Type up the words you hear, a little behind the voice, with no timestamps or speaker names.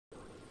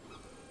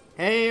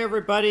Hey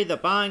everybody, the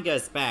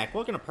Banga's back.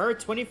 Welcome to part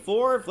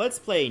 24 of Let's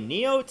Play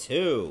Nioh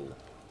 2.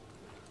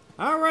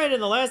 Alright, in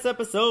the last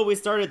episode we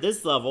started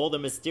this level, the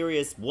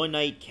mysterious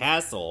one-night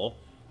castle,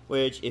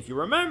 which, if you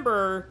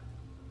remember,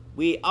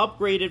 we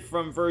upgraded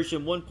from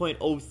version 1.03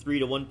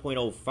 to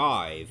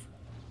 1.05.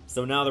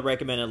 So now the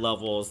recommended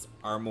levels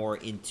are more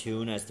in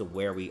tune as to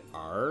where we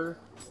are.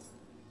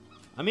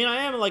 I mean,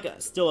 I am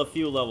still a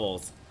few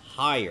levels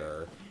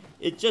higher.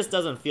 It just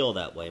doesn't feel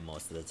that way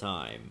most of the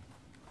time.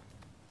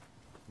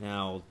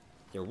 Now,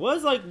 there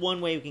was one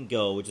way we can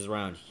go, which is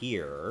around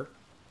here.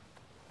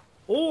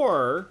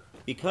 Or,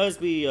 because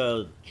we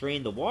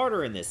drained the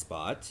water in this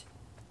spot,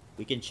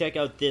 we can check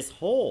out this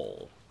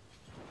hole.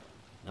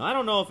 Now, I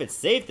don't know if it's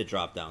safe to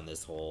drop down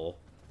this hole,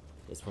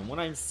 because from what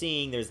I'm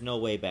seeing, there's no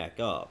way back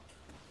up.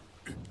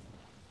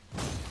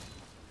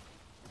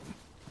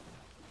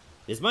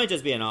 This might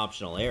just be an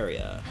optional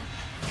area.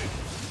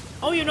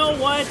 Oh, you know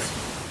what?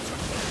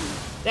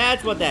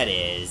 That's what that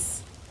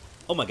is.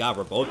 Oh my god,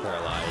 we're both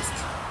paralyzed.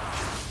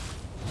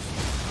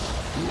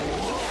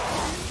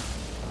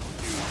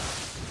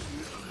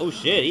 Oh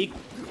shit,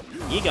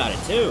 he got it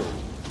too.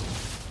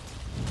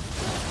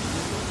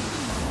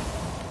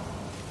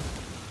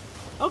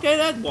 Okay,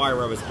 that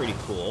wire was pretty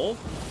cool.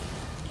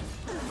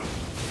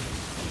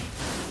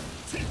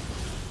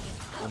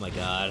 Oh my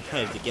god, I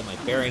have to get my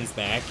bearings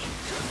back.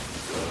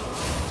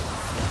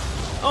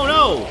 Oh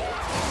no!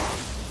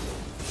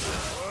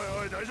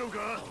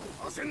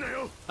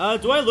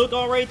 Do I look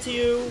alright to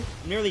you?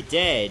 I'm nearly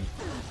dead.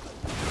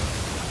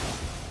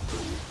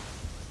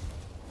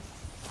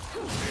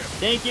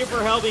 Thank you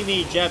for helping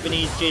me,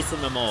 Japanese Jason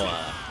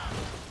Momoa.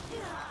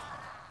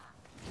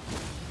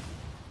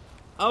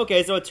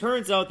 Okay, so it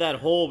turns out that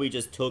hole we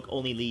just took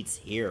only leads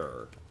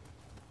here.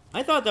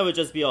 I thought that would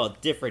just be a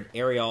different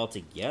area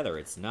altogether.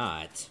 It's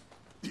not.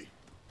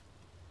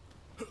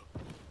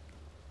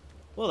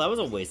 Well, that was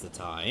a waste of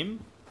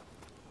time.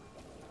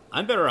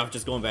 I'm better off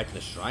just going back to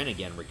the shrine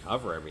again and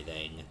recover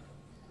everything.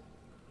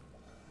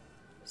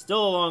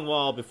 Still a long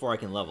while before I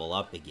can level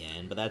up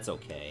again, but that's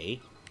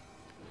okay.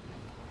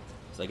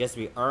 So I guess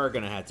we are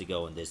gonna have to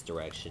go in this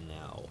direction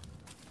now.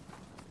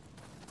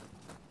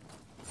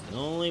 It's the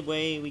only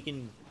way we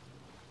can...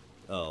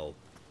 Oh.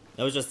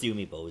 That was just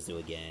Yumi Bozu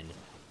again.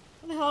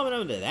 What the hell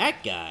happened to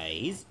that guy?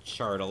 He's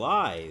charred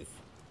alive.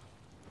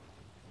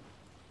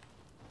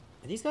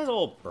 Are these guys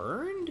all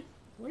burned?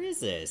 What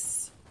is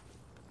this?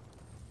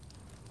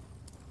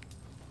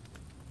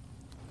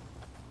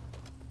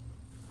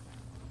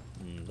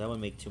 That would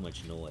make too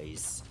much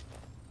noise.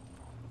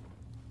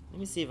 Let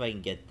me see if I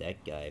can get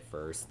that guy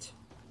first.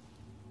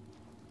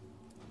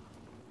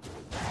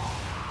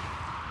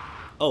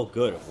 Oh,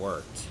 good, it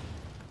worked.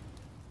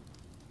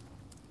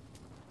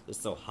 The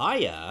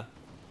Sohaya?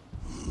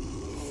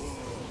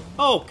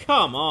 Oh,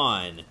 come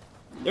on!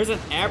 There's an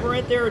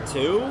aberrant there,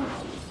 too?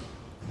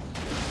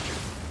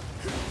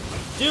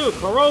 Dude,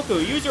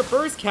 Koroku, use your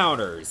burst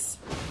counters!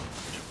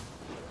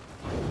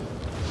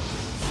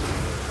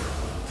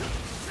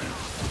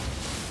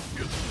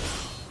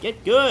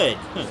 Get good!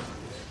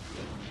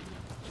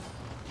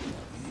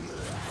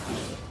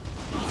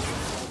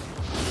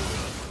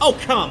 Oh,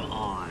 come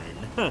on!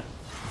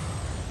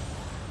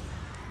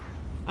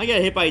 I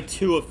got hit by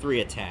 2 of 3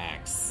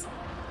 attacks.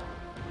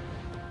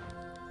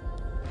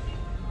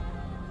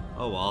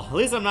 Oh well, at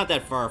least I'm not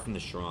that far from the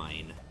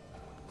shrine.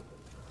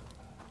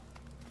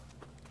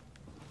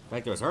 In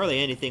fact, there was hardly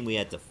anything we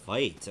had to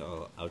fight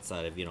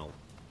outside of,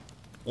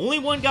 only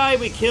one guy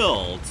we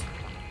killed.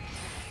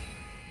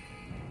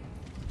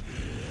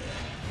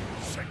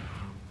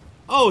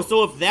 Oh,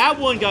 so if that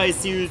one guy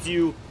sees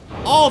you,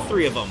 all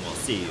 3 of them will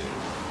see you.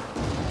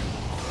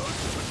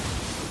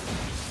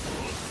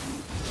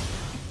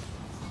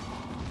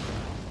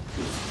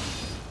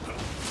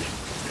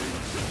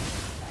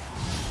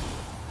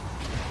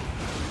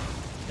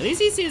 At least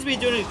he seems to be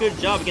doing a good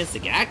job against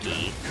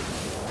Sagaki.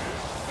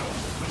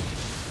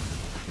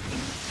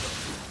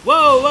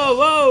 Whoa, whoa,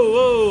 whoa,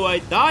 whoa! I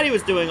thought he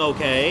was doing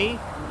okay.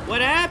 What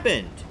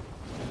happened?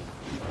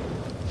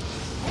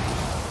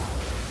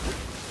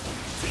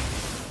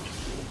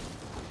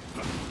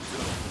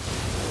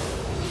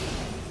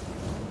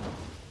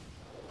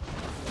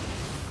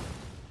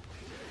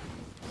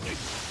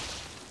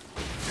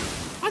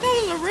 I thought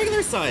it was a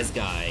regular sized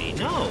guy.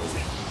 No.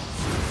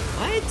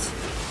 What?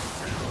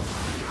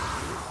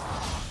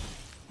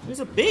 He was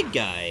a big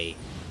guy.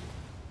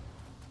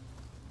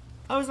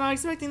 I was not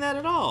expecting that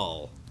at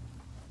all.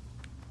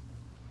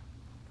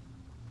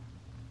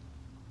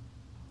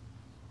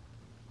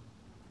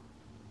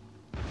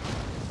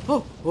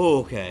 Oh,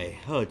 okay.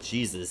 Oh,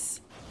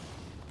 Jesus.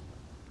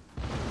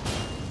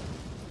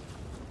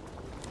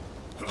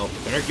 Oh,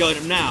 better get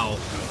him now.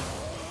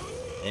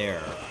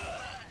 There.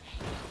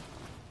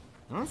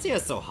 I don't see a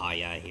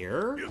Sohaya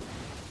here.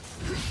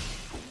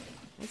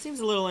 That seems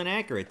a little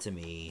inaccurate to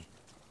me.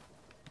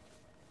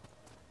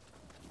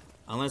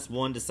 Unless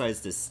one decides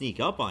to sneak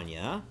up on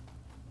ya.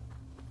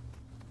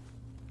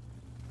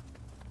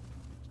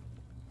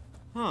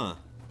 Huh.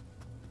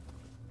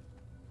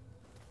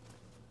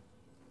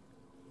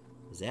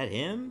 Is that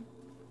him?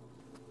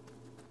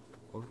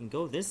 Or we can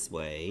go this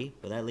way,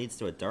 but that leads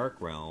to a dark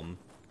realm.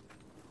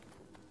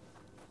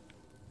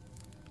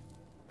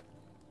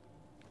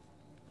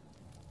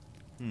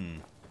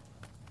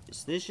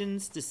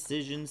 Decisions,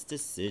 decisions,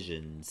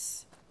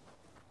 decisions.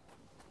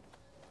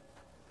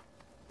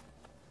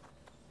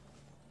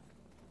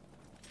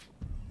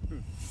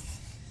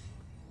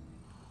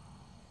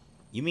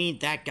 You mean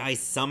that guy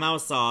somehow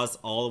saw us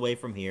all the way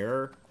from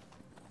here?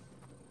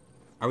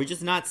 Are we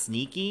just not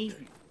sneaky?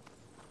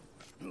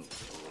 I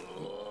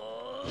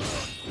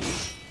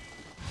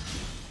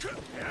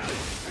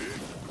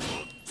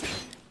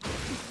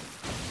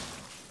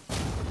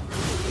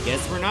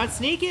guess we're not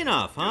sneaky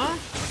enough, huh?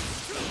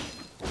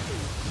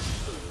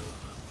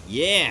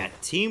 Yeah,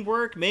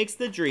 teamwork makes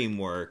the dream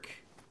work.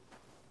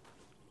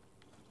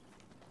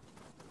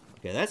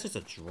 Okay, that's just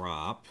a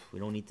drop. We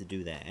don't need to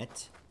do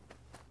that.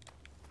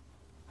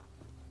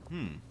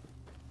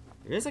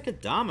 There is like a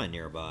Dama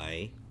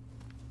nearby.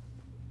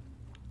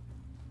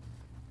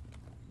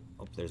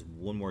 Oh, there's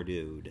one more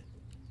dude.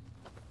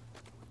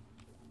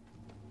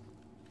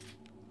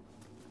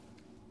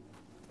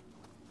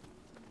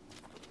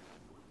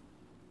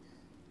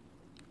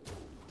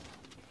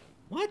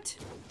 What?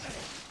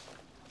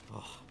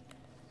 Oh,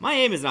 my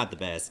aim is not the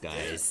best,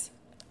 guys.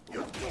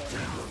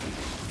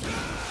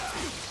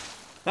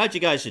 Thought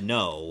you guys should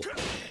know.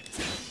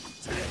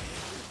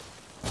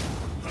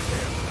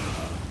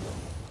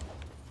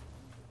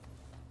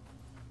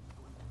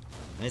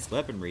 Nice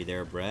weaponry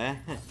there, bruh.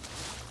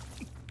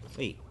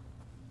 Wait.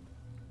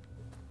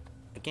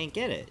 I can't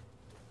get it.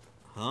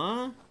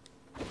 Huh?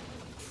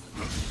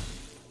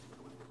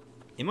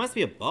 It must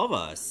be above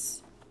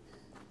us.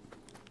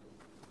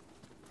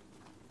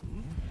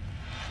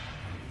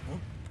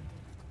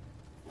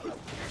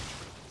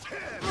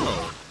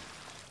 Oh.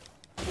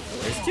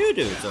 There's two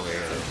dudes over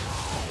here.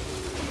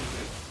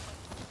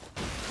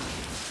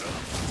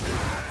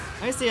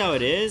 I see how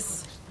it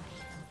is.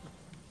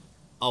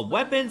 A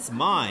weapon's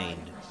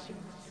mind.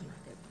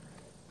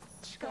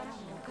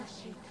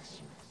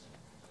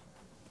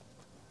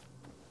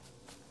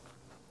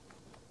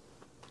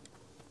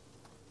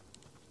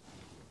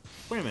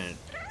 Wait a minute.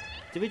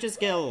 Did we just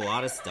get a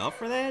lot of stuff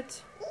for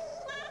that?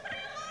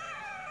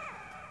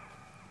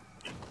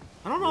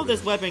 I don't know if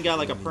this weapon got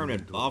like a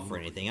permanent buff or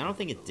anything. I don't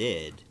think it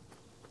did.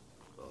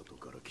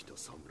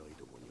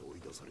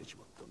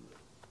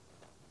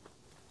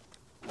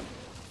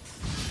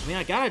 I mean,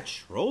 I got a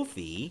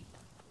trophy.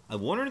 I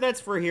wonder if that's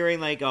for hearing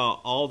like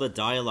all the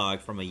dialogue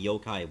from a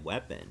yokai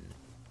weapon.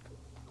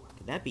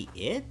 Could that be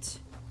it?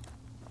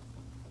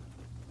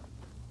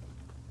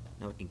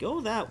 Now we can go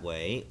that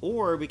way,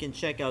 or we can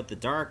check out the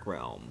Dark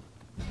Realm.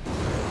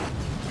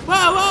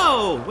 Whoa,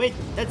 whoa! Wait,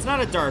 that's not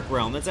a Dark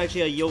Realm, that's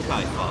actually a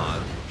yokai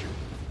fog.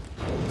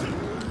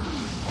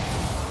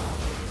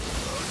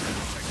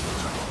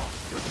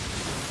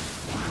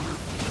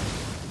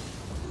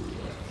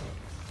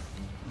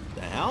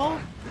 The hell?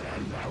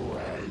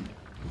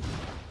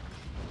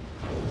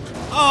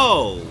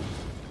 Oh!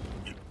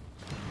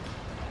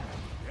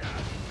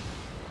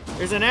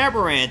 There's an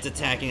aberrant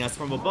attacking us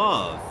from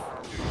above.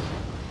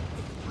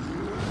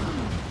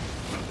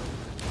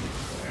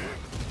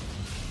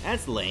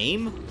 That's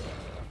lame.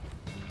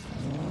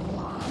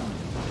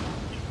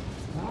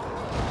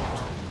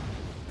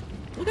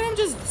 Look at him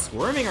just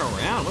squirming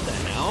around. What the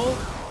hell?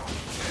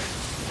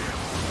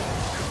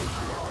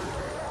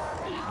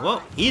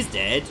 Well, he's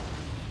dead.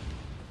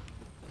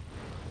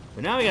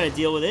 But now we gotta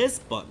deal with this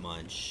butt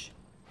munch.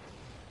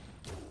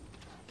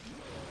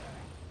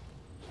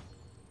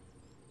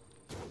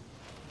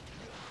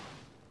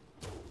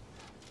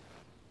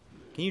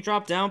 Can you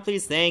drop down,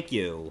 please? Thank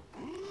you.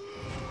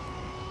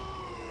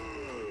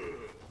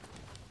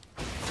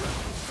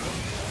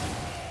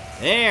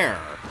 There!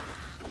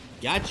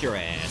 Got your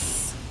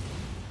ass.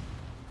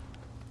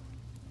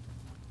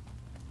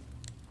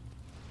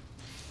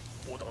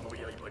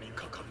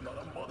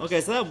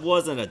 Okay, so that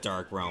wasn't a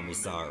Dark Realm we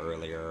saw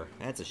earlier.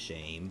 That's a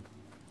shame.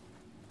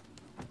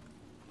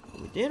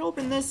 We did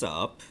open this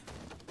up.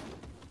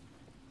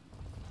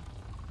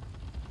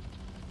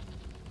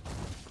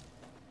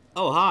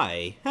 Oh,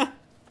 hi.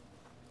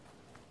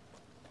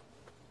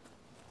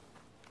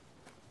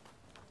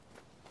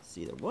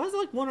 See, there was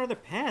like one other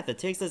path that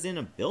takes us in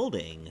a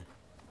building.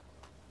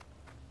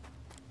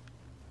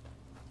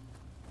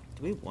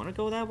 Do we want to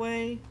go that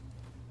way?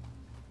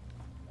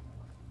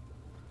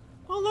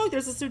 Oh look,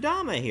 there's a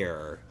Sudama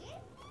here.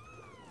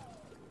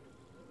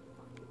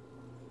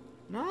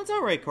 No, it's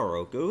alright,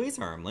 Koroku. He's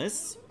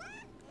harmless.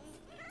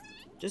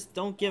 Just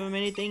don't give him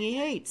anything he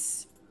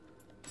hates.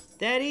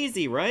 That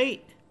easy,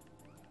 right?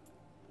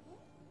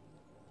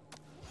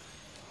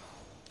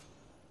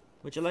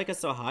 Would you like a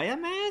Sohaya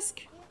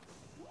mask?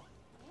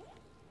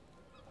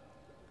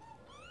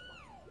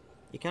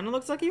 It kinda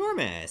looks like your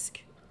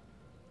mask.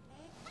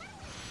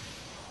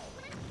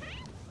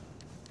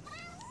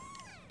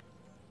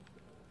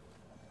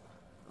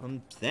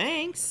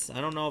 Thanks.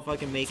 I don't know if I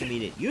can make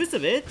immediate use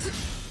of it,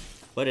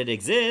 but it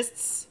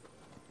exists.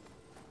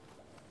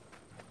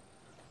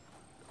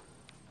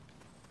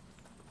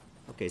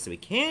 Okay, so we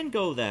can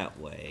go that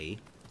way.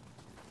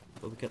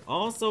 But we could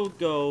also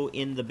go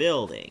in the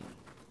building.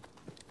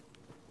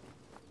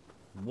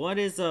 What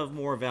is of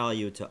more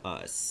value to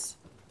us?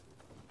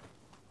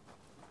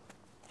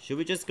 Should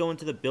we just go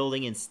into the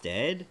building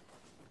instead?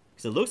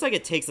 Because it looks like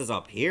it takes us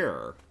up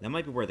here. That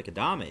might be where the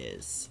Kodama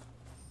is.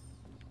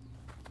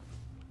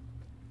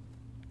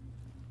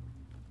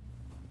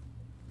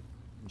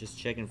 I'm just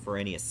checking for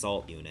any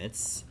assault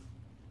units.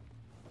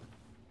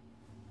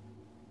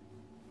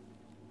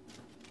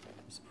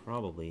 There's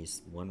probably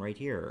one right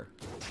here.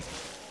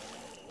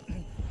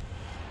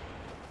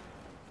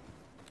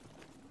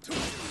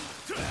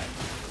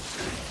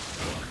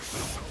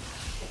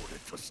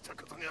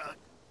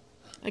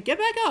 Hey, get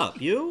back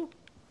up, you!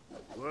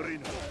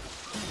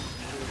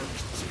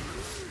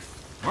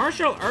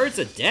 Martial arts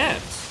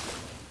adept!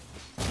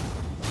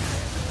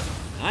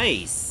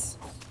 Nice!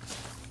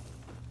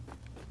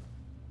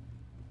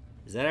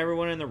 Is that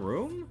everyone in the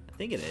room? I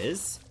think it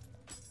is.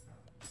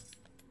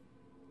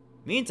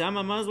 Meantime,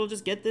 I might as well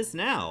just get this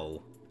now.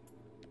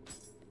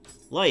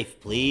 Life,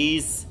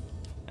 please.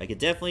 I could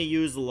definitely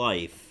use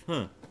life.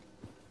 Huh.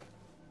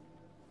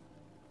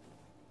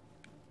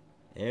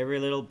 Every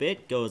little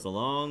bit goes a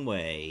long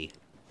way.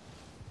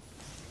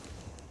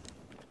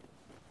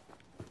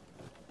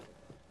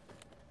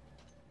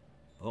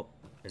 Oh,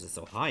 there's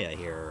a Sohaya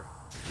here.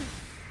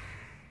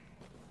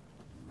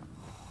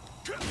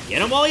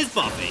 Get him while he's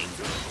buffing!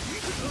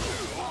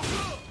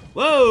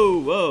 Whoa,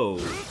 whoa!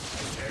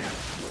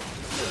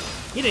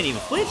 He didn't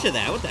even flinch at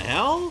that, what the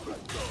hell?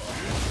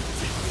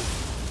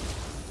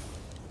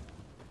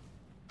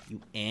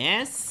 You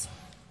ass?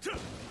 I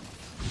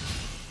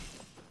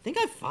think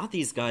I fought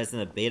these guys in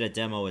the beta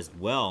demo as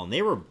well, and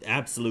they were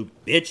absolute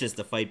bitches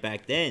to fight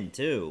back then,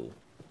 too.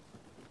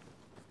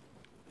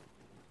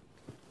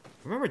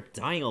 I remember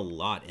dying a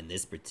lot in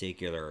this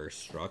particular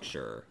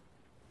structure.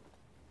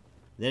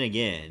 Then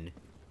again,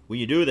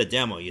 when you do the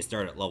demo, you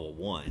start at level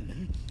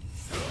 1.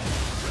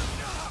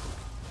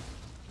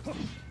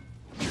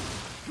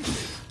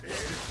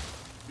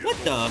 What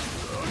the?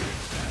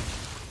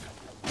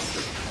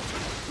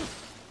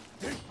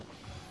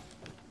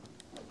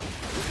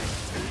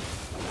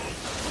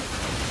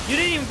 You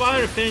didn't even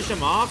bother to finish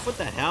him off? What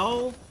the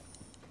hell?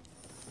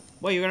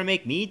 What, you're gonna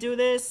make me do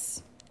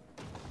this?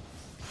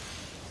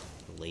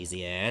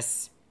 Lazy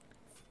ass.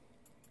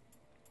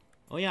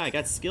 Oh yeah, I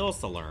got skills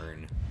to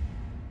learn.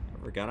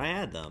 I forgot I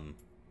had them.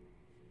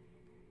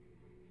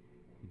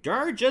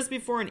 Guard just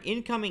before an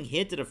incoming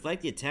hit to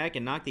deflect the attack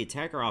and knock the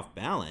attacker off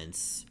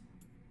balance.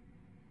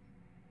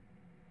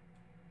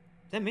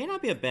 That may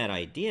not be a bad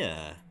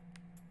idea.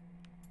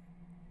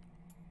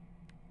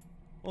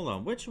 Hold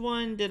on, which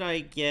one did I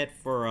get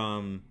for,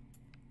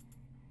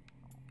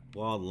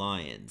 Wild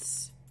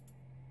Lions?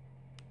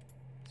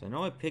 So I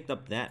know I picked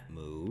up that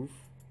move.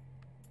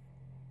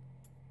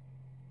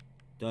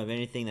 Do I have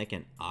anything that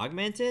can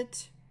augment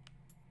it?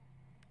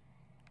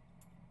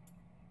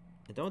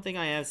 I don't think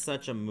I have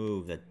such a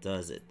move that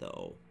does it,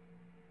 though.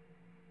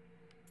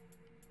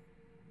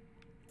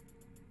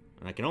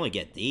 And I can only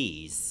get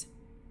these.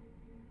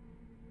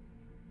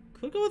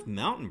 Could go with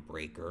Mountain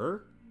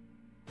Breaker.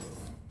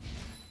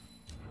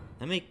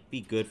 That may be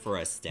good for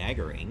us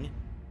staggering.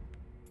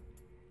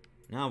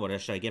 Now what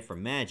else should I get for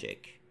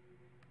magic?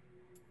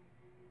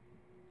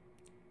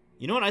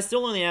 You know what? I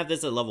still only have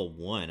this at level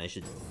 1. I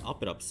should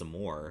up it up some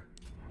more.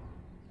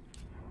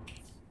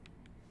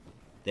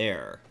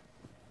 There.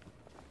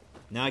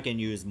 Now I can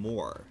use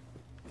more.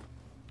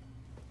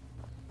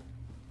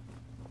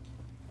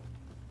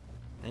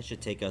 That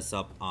should take us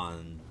up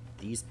on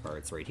these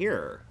parts right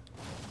here.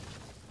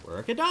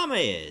 Where Kodama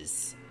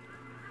is.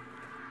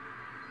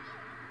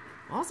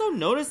 Also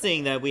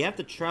noticing that we have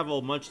to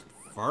travel much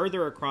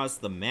farther across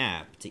the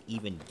map to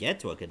even get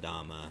to a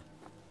Kodama.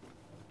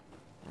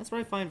 That's what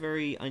I find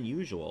very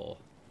unusual.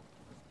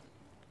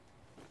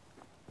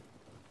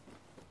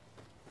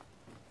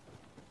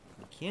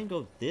 We can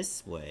go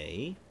this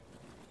way.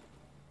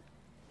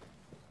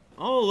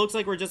 Oh, looks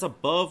like we're just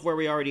above where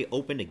we already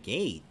opened a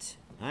gate.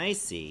 I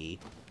see.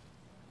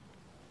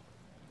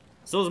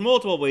 So there's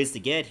multiple ways to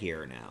get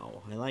here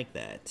now. I like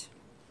that.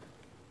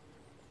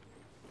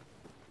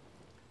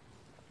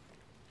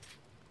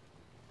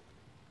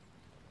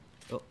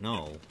 Oh,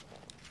 no.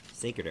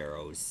 Sacred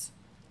arrows.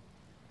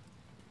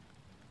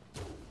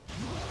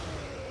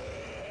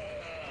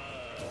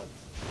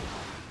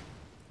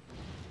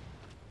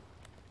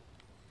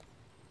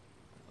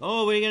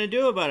 Oh, what are you gonna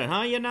do about it,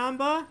 huh,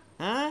 Yanamba?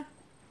 Huh?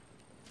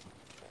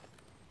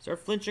 Start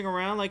flinching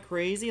around like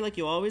crazy, like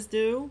you always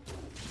do?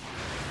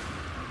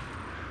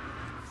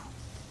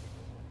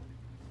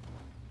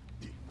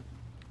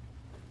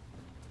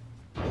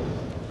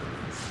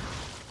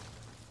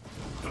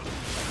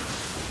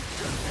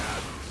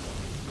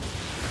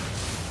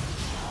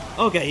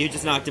 Okay, you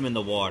just knocked him in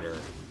the water.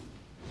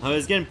 I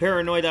was getting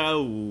paranoid that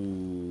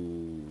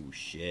oh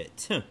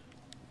shit.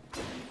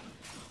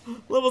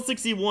 Level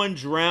 61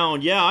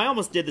 drowned. Yeah, I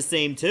almost did the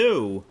same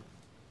too.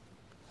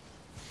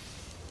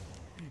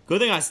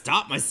 Good thing I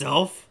stopped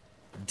myself.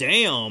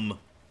 Damn.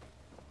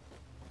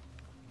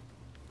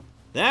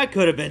 That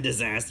could have been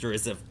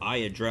disastrous if I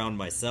had drowned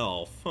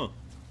myself. Huh.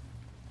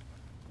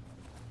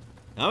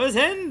 I was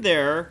heading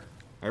there.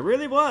 I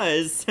really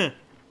was.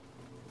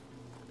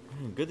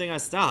 Good thing I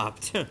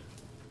stopped. I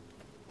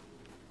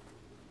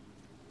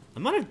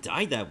might have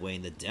died that way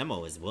in the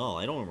demo as well.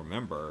 I don't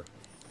remember.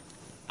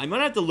 I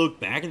might have to look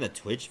back in the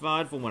Twitch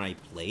VOD from when I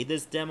played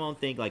this demo and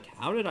think, like,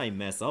 how did I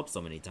mess up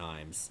so many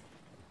times?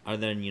 Other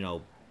than, you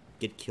know,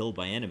 get killed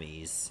by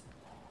enemies.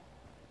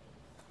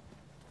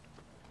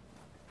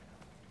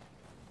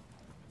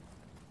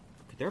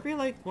 Could there be,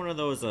 like, one of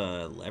those,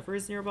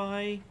 levers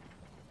nearby?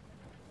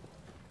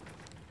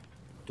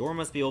 Door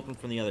must be open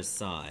from the other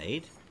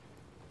side.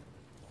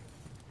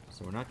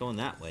 So we're not going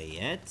that way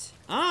yet.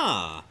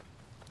 Ah!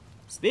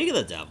 Speak of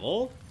the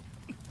devil.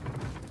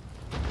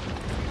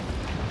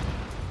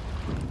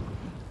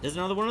 There's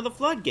another one of the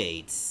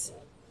floodgates.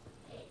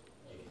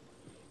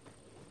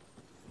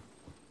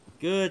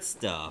 Good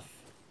stuff.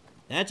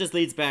 That just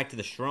leads back to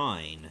the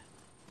shrine.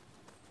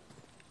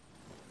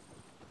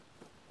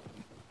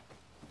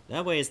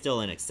 That way is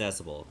still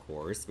inaccessible, of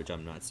course, which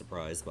I'm not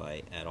surprised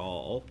by at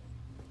all.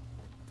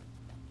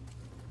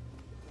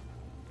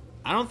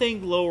 I don't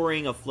think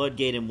lowering a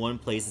floodgate in one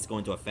place is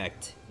going to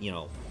affect, you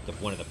know,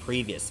 one of the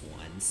previous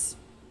ones.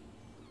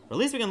 But at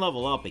least we can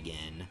level up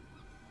again.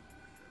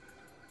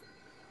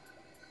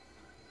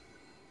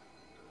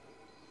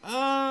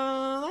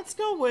 Let's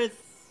go with...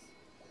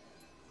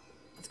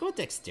 Let's go with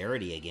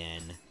dexterity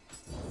again.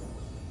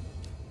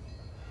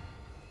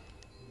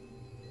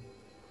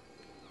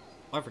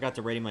 Oh, I forgot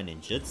to ready my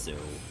ninjutsu.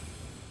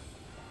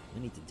 I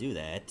need to do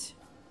that.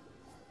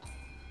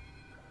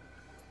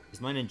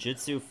 Is my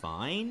ninjutsu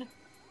fine?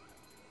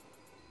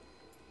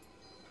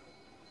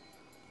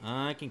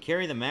 I can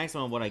carry the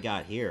maximum of what I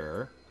got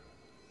here.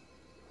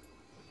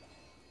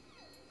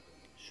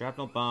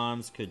 Shrapnel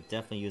bombs could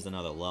definitely use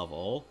another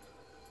level.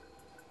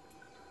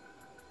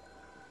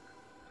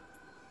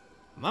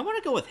 I might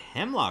want to go with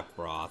hemlock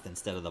broth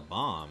instead of the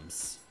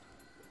bombs.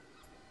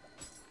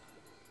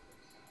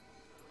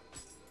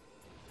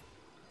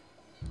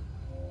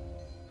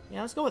 Yeah,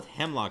 let's go with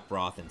hemlock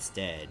broth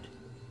instead.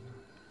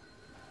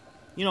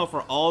 You know,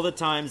 for all the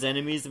times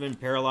enemies have been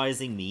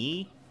paralyzing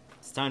me,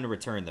 it's time to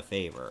return the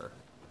favor.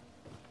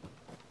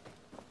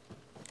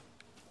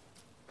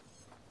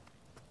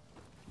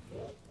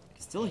 I can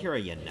still hear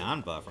a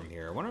Yananba from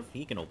here. I wonder if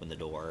he can open the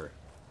door.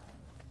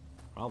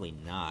 Probably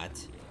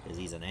not, because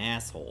he's an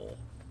asshole.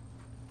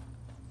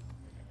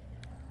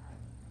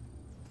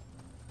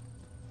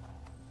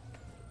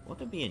 What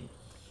could be in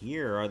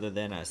here other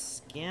than a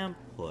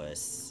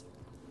scampus?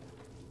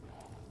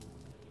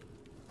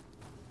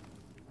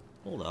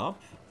 Hold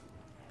up.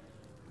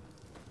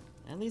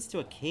 That leads to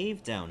a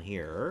cave down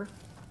here.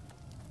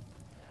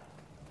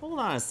 Hold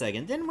on a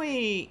second. Didn't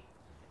we...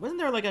 Wasn't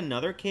there like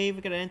another cave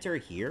we could enter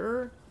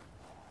here?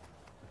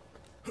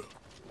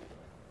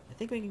 I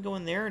think we can go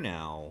in there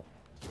now.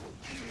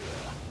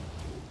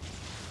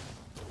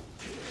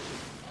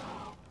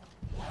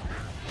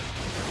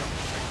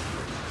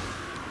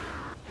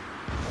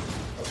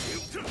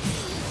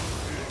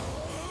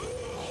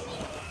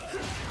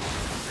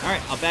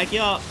 Alright, I'll back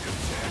you up.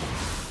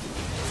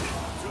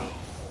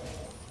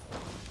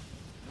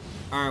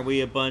 Aren't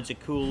we a bunch of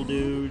cool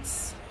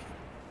dudes?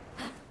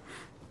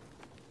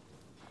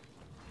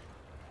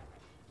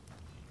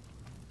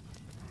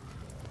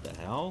 What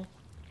the hell?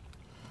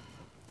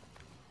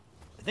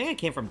 I think I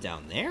came from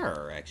down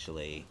there,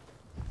 actually.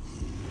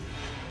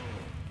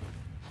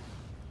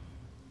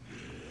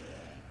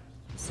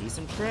 See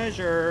some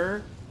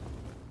treasure.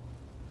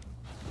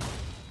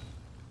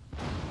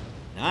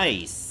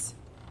 Nice.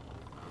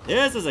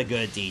 This was a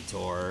good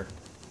detour.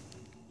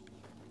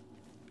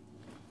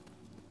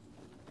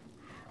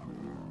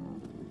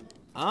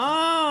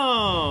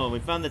 Oh, we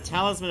found the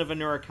talisman of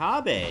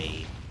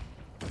Anurakabe.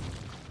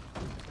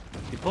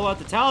 You pull out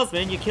the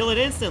talisman, you kill it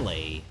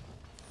instantly.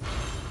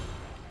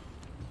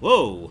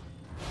 Whoa.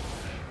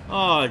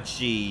 Oh,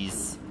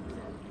 jeez.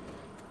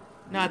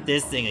 Not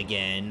this thing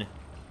again.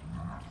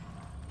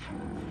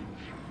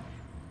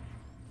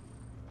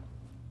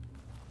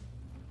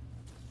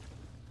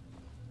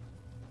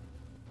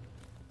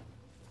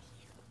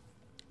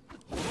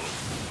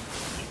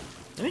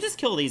 Let me just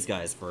kill these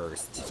guys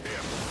first.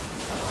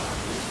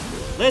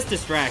 Less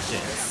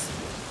distractions.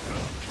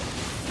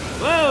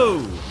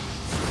 Whoa!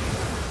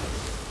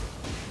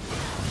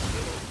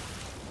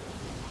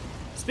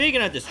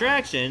 Speaking of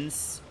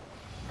distractions...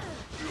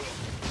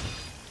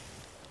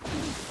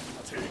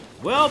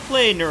 Well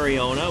played,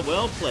 Nuriona.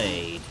 Well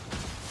played.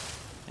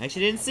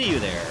 Actually didn't see you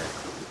there.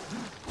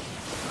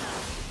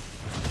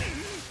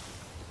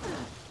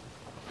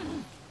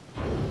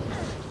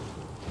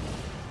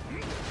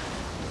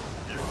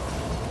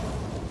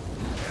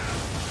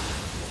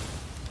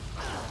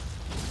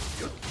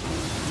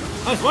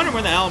 I was wondering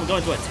where the hell I'm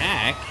going to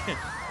attack.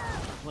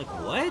 I'm like,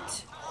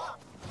 what?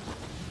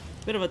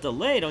 Bit of a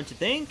delay, don't you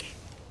think?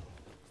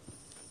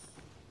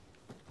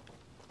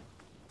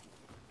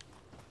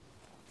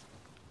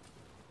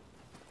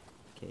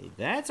 Okay,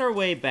 that's our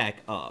way back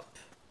up.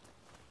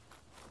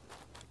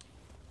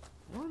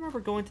 I don't remember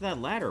going to that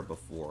ladder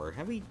before.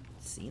 Have we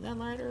seen that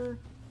ladder?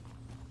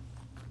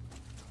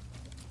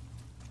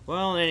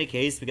 Well, in any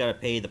case, we gotta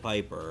pay the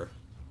piper.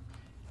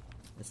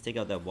 Let's take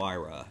out that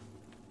Wyra.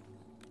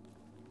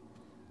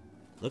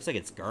 Looks like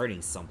it's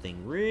guarding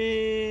something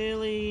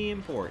really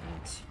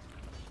important.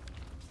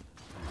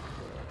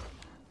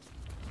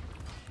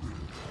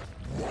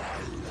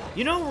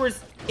 You know,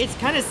 it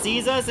kind of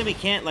sees us and we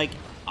can't, like,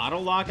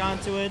 auto-lock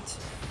onto it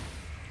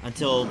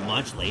until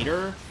much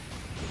later.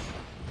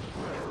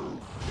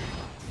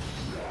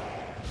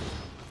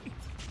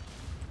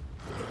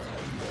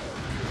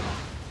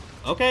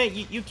 Okay,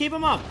 you keep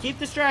him up. Keep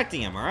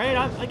distracting him, alright?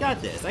 I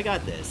got this. I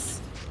got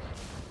this.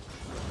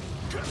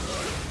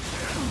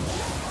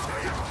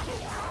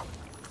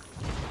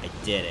 I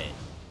did it.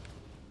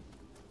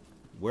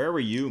 Where were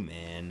you,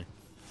 man?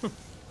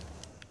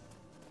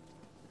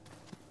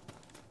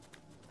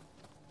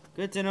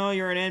 Good to know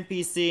you're an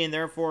NPC and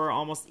therefore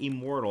almost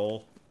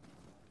immortal.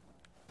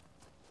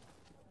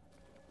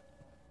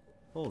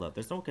 Hold up,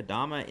 there's no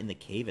Kodama in the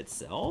cave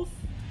itself?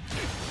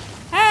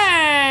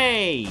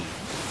 Hey!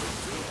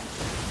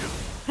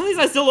 At least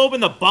I still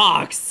opened the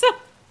box!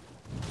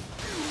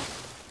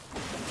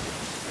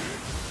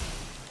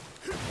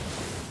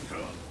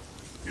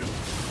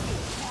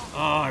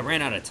 Oh, I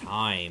ran out of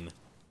time.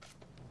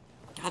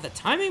 God, the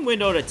timing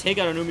window to take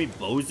out Anumi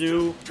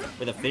Bozu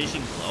with a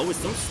finishing blow is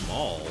so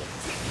small.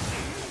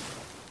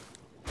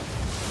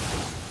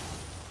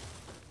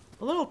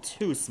 A little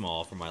too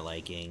small for my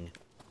liking.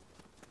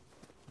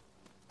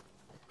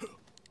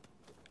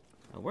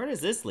 Now, where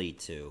does this lead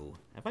to?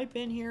 Have I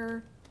been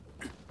here?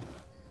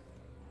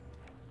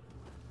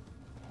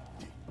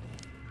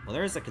 Well,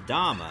 there's a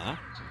Kodama.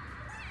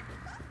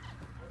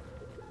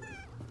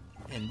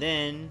 And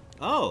then...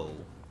 oh!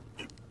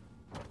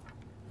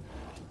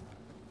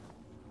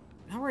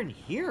 Now we're in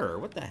here.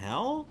 What the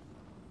hell?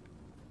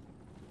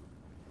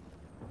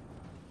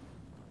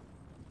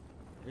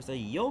 There's a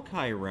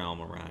yokai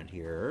realm around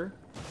here.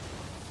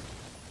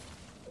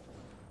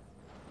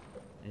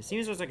 And it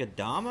seems there's like a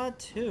Dama,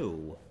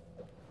 too.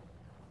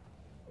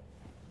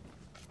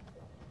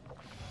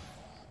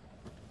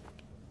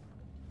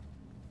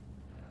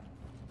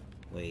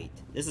 Wait,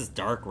 this is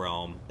Dark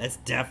Realm. That's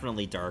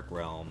definitely Dark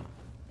Realm.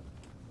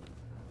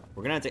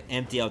 We're gonna have to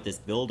empty out this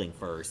building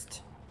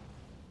first.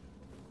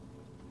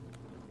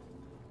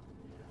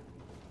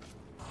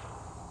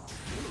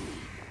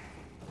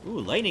 Ooh,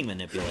 lightning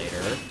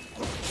manipulator.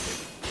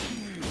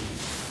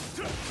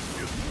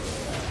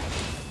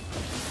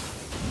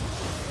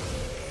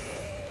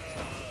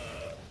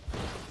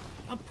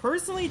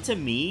 Personally, to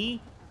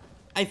me,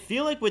 I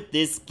feel like with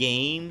this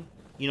game,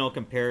 you know,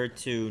 compared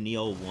to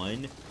Nioh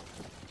 1,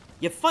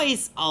 you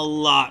face a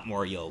lot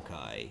more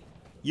yokai.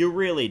 You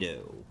really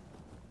do.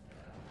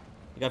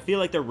 Like, I feel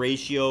like the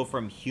ratio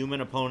from human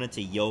opponent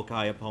to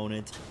yokai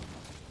opponent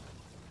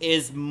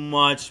is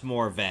much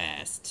more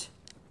vast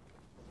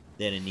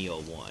than in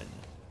Nioh 1.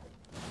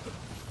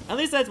 At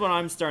least that's what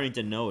I'm starting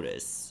to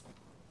notice.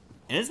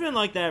 And it's been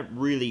like that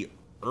really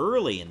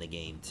early in the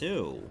game,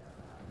 too.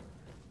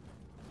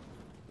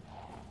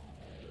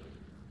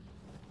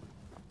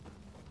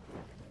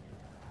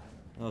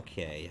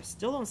 Okay, I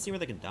still don't see where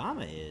the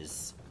Kodama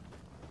is.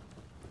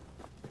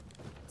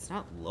 It's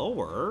not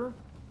lower,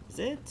 is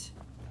it?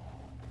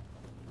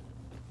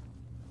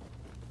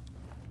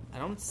 I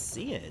don't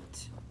see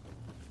it.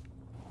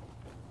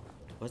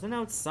 It wasn't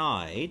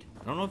outside.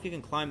 I don't know if you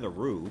can climb the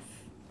roof.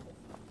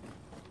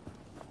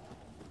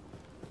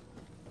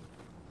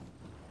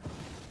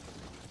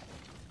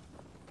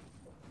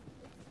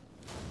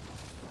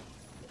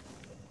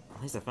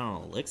 At least I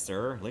found an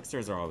elixir.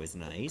 Elixirs are always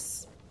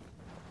nice.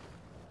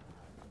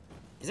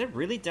 Is it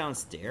really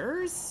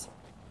downstairs?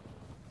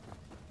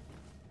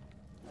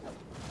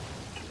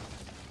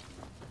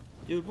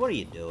 Dude, what are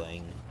you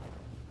doing?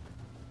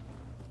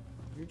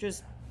 You're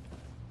just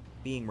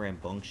being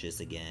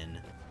rambunctious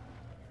again.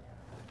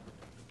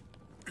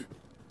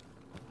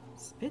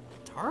 It's a bit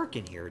dark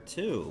in here,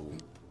 too.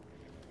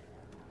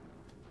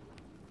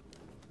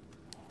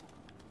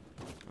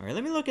 Alright,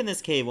 let me look in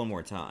this cave one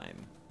more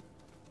time.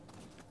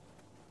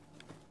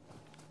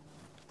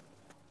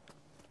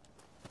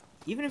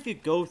 Even if you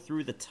go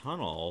through the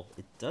tunnel,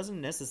 it doesn't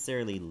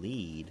necessarily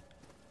lead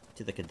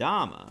to the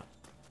Kodama.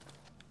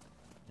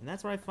 And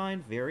that's what I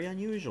find very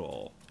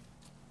unusual.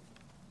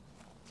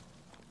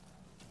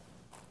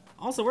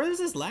 Also, where does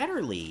this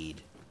ladder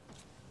lead?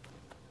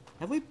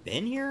 Have we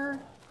been here?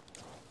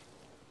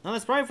 No,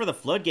 that's probably for the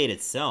floodgate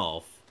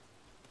itself.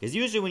 Because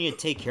usually when you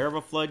take care of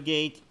a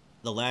floodgate,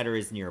 the ladder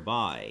is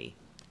nearby.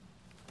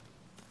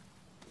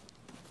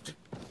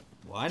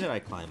 Why did I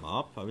climb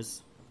up? I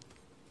was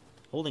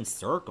holding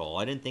circle.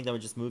 I didn't think that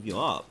would just move you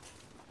up.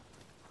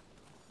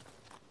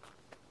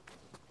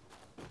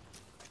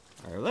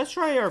 Alright, let's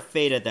try our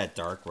fate at that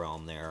Dark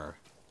Realm there.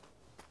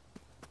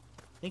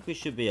 I think we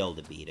should be able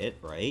to beat it,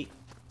 right?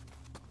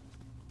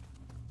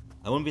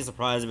 I wouldn't be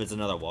surprised if it's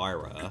another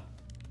Wyra.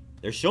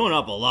 They're showing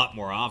up a lot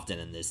more often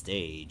in this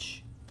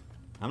stage.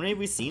 How many have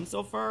we seen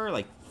so far?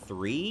 Like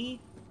 3?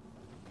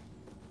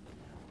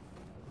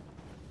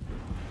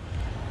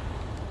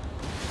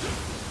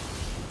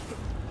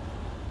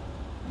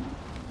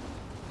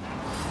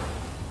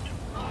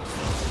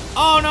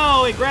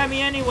 it grabbed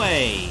me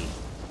anyway!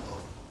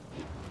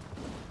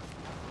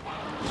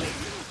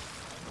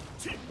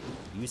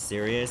 You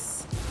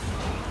serious?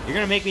 You're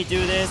gonna make me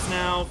do this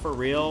now? For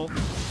real?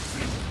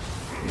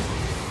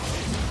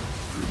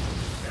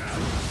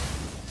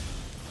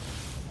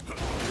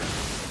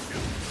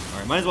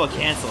 Alright, might as well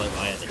cancel it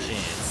while I have the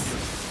chance.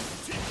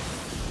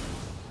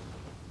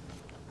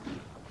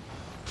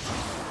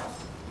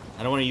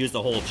 I don't want to use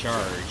the whole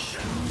charge.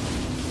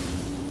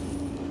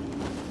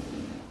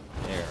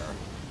 There.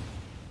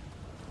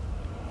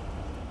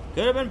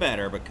 Could have been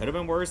better, but could have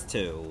been worse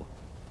too.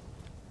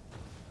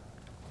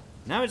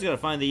 Now we just gotta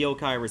find the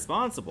yokai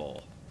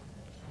responsible.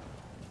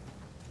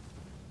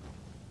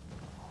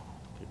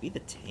 Could it be the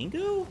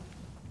Tengu?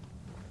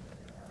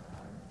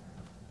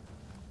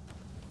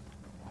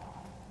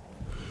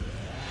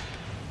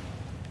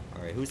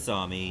 Alright, who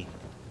saw me?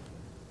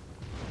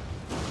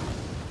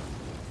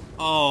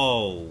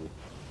 Oh!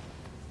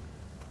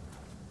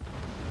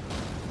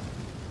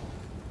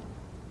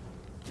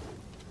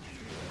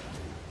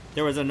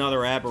 There was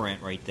another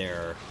aberrant right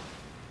there.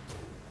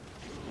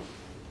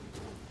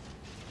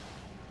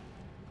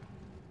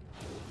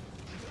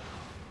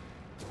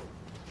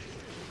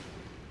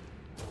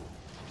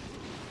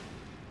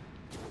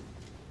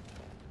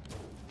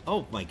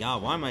 Oh my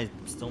god, why am I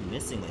still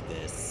missing like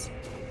this?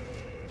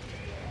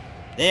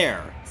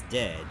 There, it's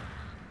dead.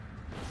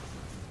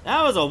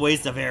 That was a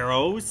waste of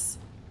arrows.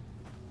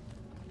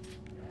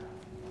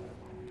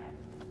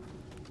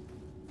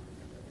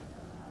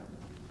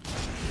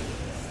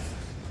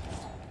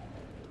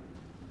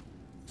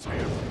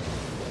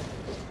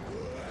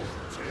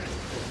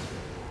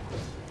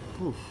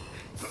 Whew.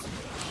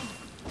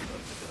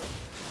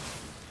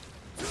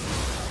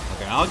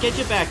 Okay, I'll get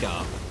you back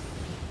up.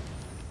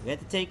 We have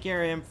to take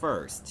care of him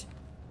first.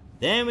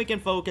 Then we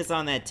can focus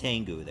on that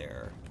Tengu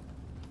there.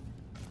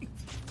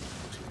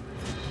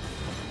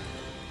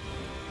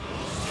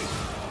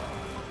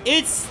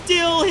 It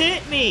still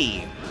hit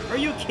me! Are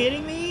you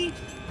kidding me?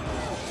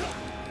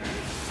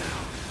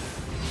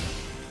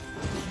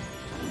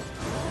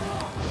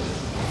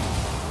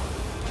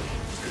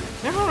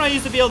 Remember when I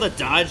used to be able to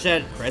dodge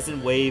that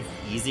crescent wave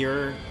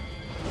easier?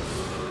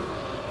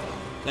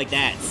 Like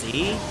that,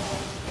 see?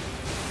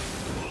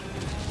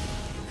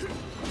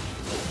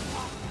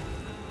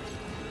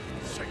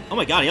 Oh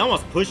my god, he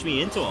almost pushed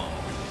me into him.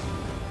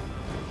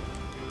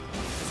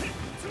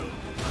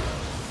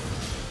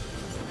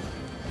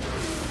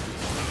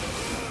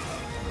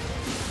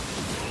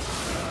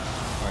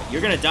 Alright,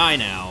 you're gonna die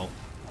now.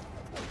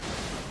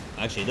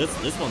 Actually,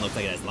 this one looks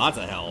like it has lots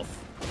of health.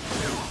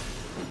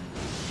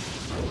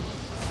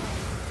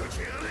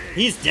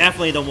 He's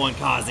definitely the one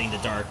causing the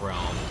Dark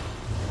Realm.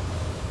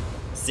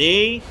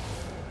 See?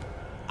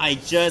 I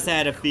just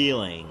had a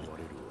feeling.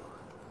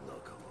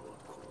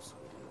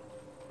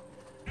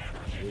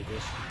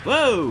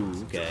 Whoa!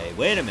 Okay,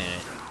 wait a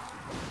minute.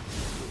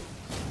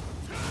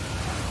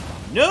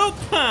 Nope!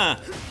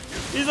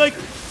 He's like,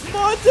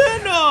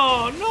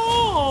 Martina!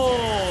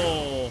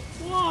 No!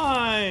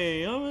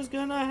 Why? I was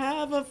gonna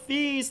have a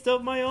feast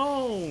of my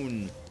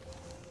own.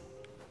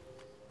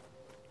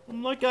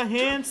 I'm like a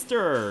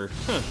hamster.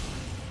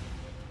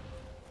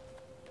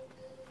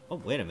 Oh,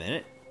 wait a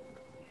minute.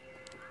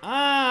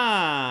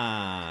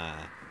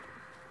 Ah!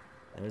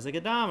 There's a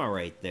Gadama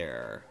right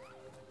there.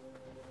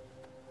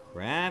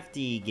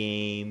 Crafty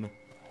game.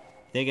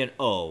 Thinking,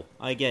 oh,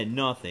 I get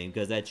nothing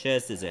because that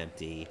chest is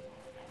empty.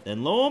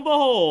 Then lo and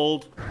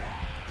behold,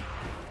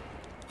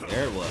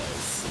 there it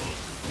was.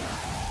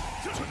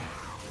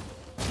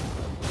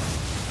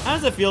 How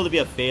does it feel to be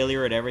a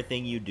failure at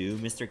everything you do,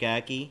 Mr.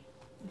 Kaki?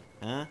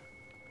 Huh?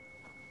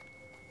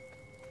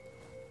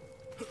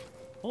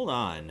 Hold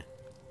on.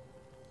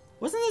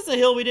 Wasn't this a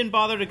hill we didn't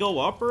bother to go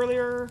up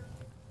earlier?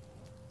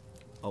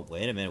 Oh,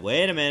 wait a minute,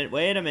 wait a minute,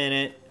 wait a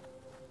minute.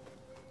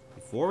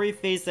 Before we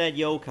face that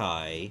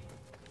yokai,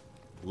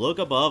 look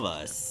above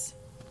us.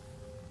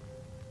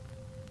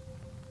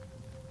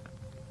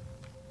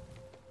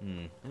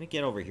 Let me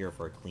get over here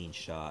for a clean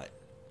shot.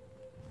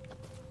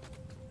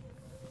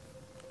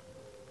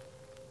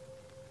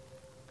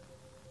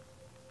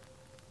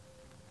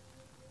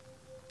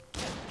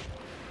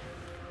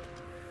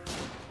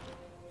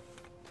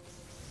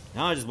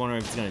 Now I just wonder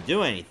if it's gonna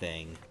do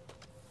anything.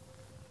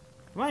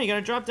 Come on, you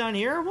gonna drop down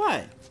here or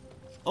what?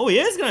 Oh, he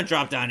is gonna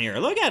drop down here.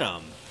 Look at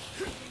him.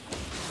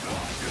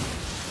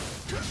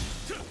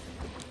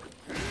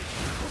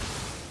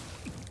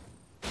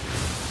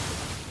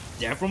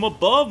 Death from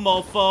above,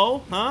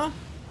 mofo, huh?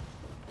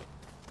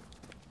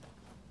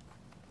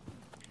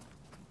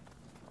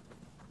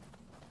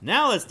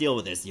 Now let's deal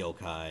with this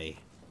yokai.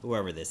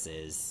 Whoever this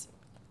is.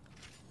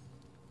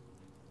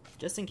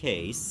 Just in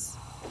case.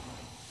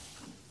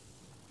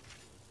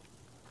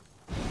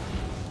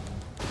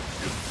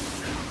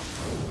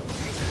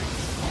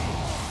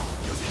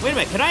 Wait a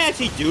minute, can I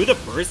actually do the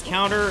burst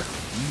counter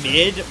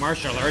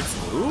mid-martial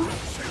arts move?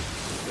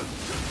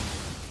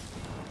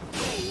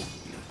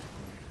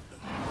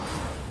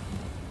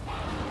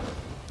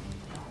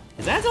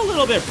 That's a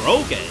little bit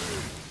broken.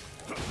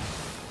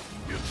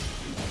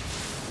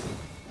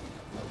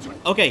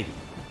 Okay.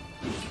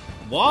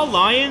 Wall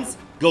Lions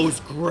goes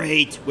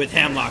great with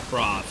Hemlock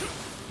Broth.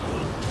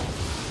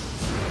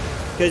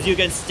 Because you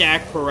can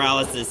stack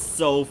paralysis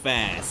so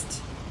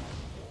fast.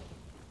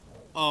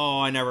 Oh,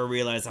 I never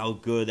realized how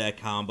good that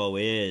combo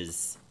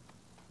is.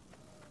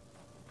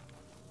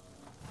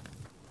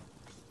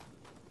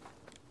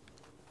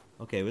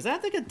 Okay, was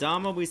that the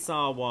Kadama we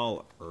saw a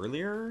while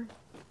earlier?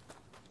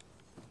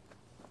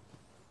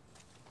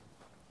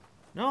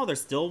 No,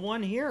 there's still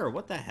one here.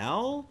 What the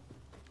hell?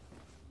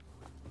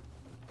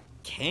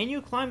 Can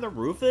you climb the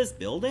roof of this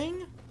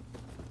building?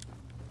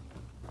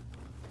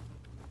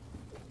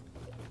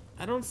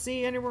 I don't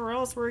see anywhere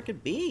else where it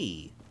could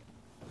be.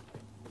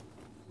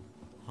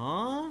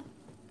 Huh?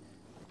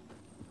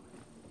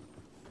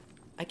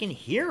 I can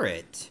hear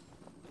it.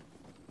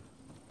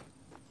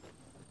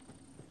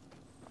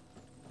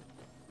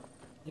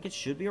 Like it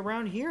should be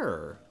around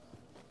here.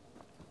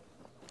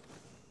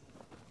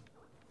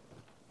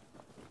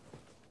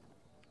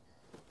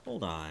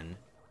 Hold on.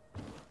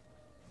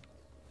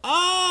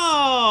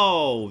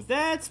 Oh!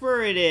 That's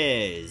where it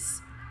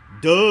is!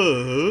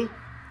 Duh!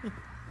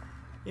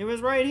 It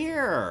was right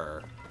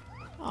here!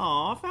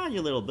 Aw, found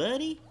you, little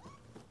buddy.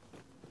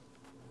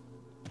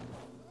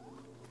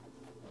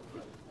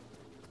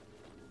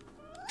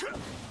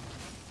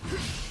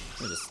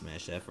 I'll just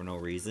smash that for no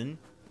reason.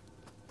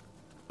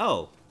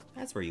 Oh,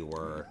 that's where you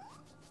were.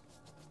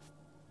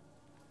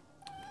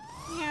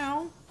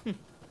 Meow. A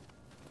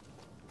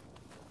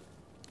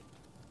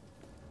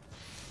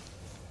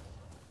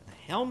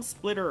helm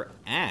splitter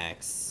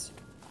axe.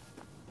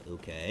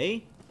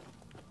 Okay.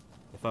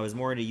 If I was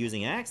more into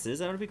using axes,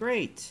 that would be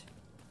great.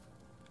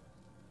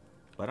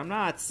 But I'm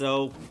not,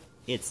 so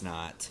it's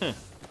not.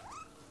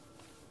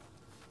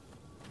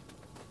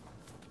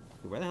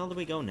 Where the hell do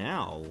we go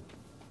now?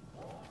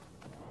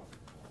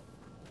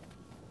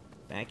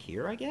 Back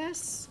here, I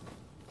guess?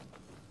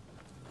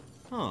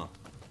 Huh.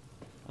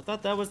 I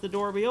thought that was the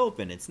door we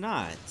opened. It's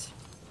not.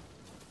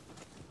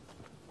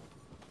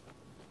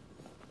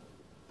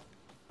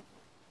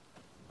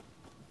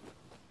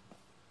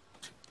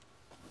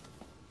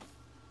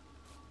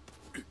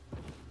 Hold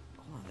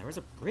on, there was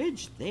a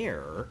bridge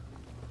there.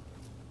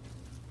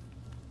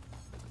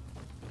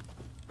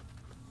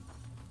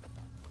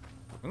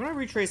 I'm gonna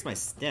retrace my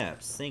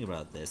steps. Think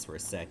about this for a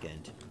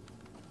second.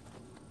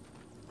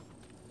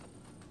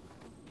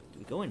 Do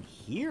we go in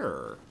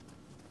here?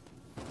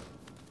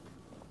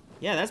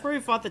 Yeah, that's where we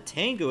fought the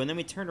Tengu, and then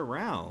we turned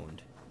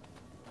around.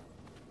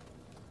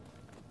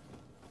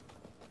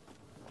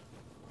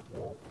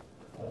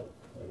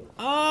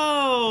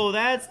 Oh,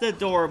 that's the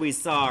door we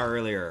saw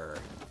earlier.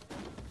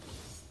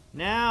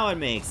 Now it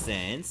makes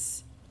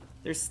sense.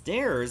 There's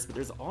stairs, but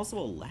there's also a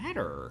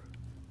ladder.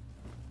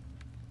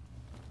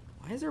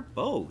 Why is there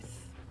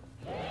both?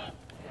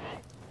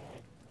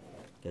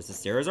 Guess the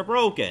stairs are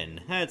broken.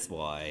 That's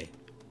why.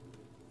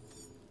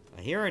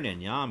 I hear an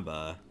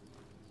Inyamba.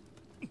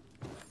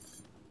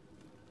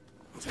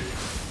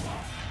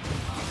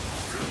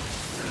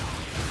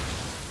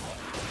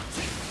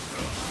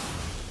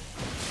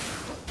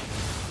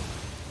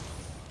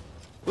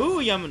 Ooh,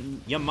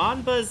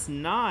 Yamanba's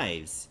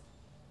knives.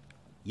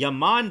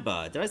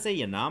 Yamanba. Did I say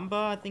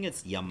Yanamba? I think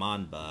it's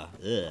Yamanba.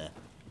 Ugh.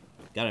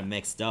 Got it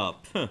mixed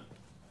up. It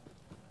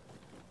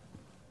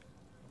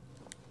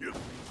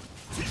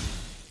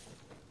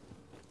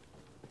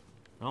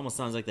almost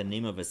sounds like the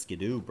name of a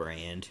Skidoo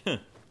brand.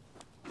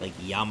 Like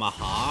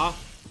Yamaha?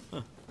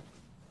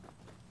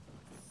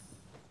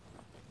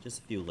 Just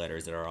a few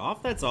letters that are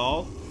off, that's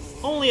all.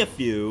 Only a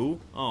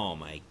few. Oh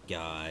my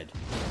god.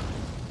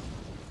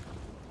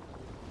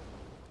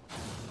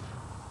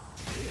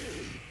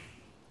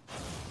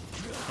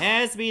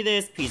 Has to be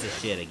this piece of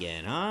shit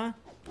again, huh?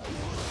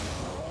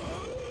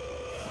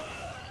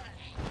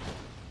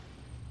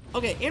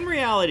 Okay, in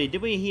reality,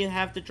 did we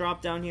have to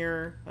drop down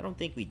here? I don't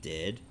think we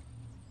did.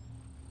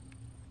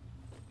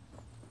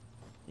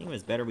 I think it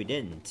was better we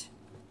didn't.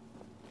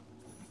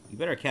 You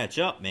better catch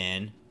up,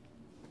 man.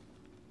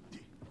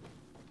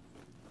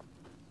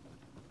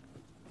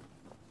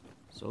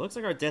 So it looks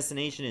like our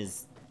destination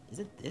is... Is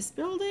it this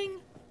building?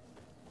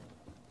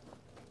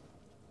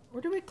 Or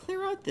did we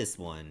clear out this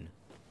one?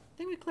 I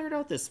think we cleared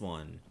out this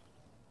one.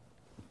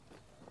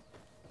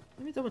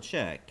 Let me double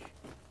check.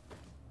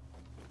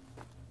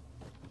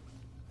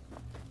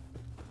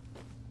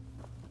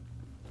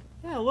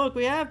 Yeah, look,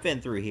 we have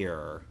been through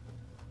here.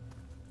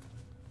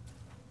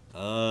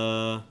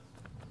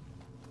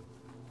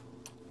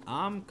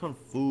 I'm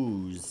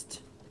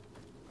confused.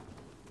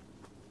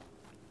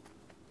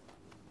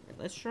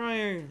 Let's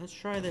try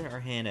our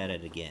hand at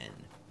it again.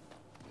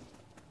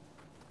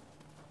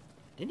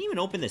 Didn't even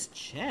open this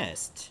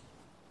chest.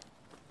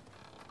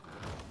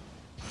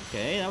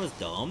 Okay, that was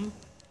dumb.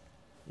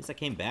 At least I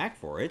came back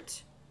for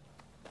it.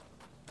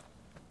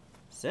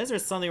 Says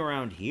there's something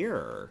around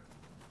here.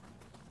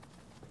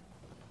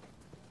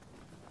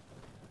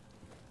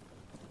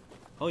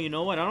 Oh, you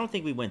know what? I don't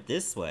think we went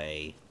this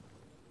way.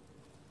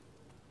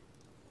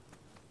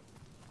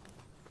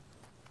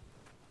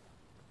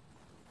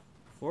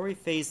 Before we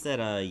face that,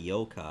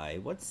 yokai,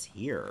 what's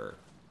here?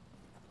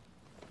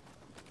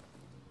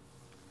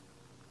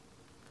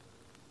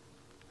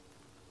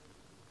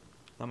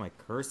 Thought my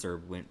cursor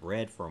went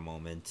red for a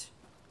moment.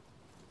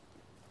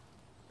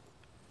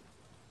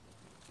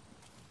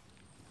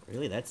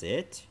 Really, that's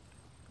it?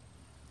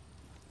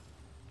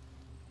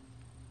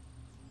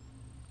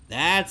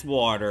 That's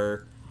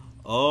water.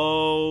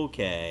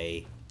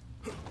 Okay.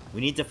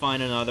 We need to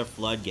find another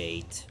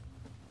floodgate.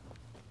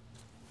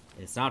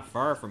 It's not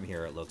far from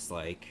here, it looks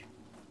like.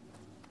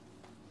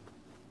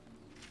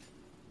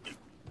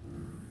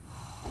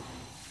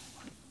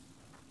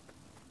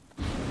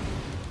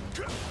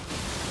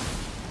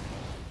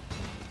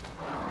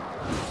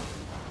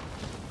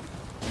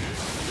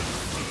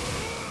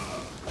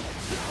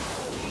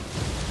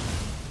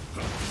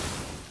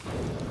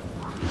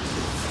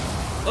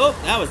 Oh,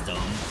 that was dumb.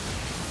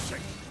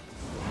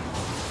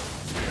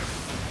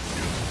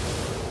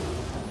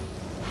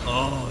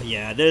 Oh,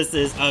 yeah, this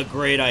is a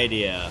great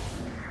idea.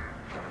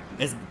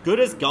 As good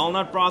as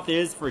Gallnut Broth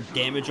is for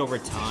damage over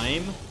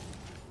time,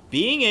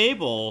 being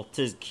able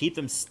to keep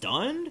them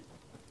stunned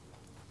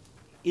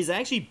is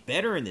actually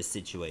better in this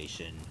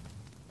situation.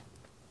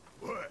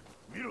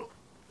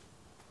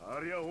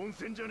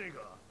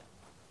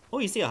 Oh,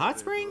 you see a hot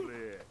spring?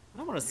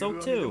 I want to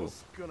soak too.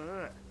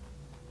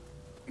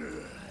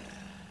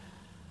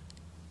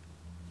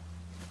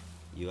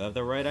 You have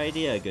the right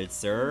idea, good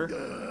sir.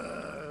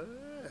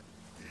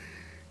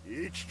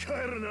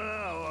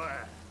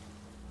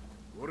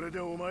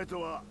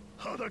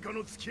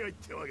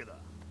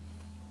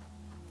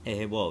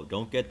 Hey, whoa,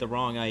 don't get the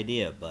wrong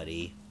idea,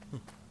 buddy.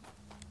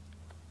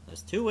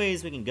 There's two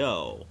ways we can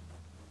go.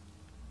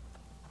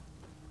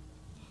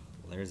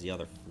 Well, there's the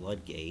other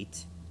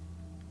floodgate.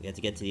 We have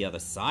to get to the other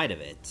side of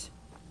it.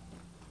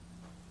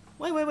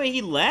 Wait,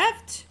 he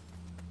left?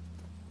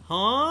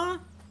 Huh?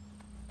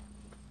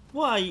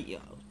 Why?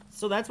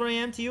 So that's what I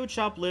am to you,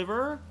 chopped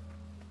liver?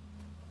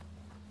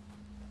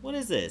 What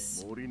is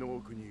this?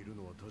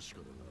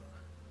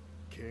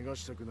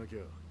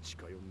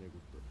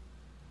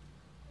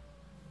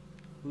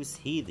 Who's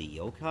he, the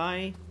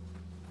yokai?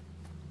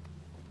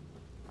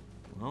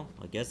 Well,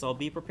 I guess I'll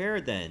be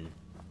prepared then.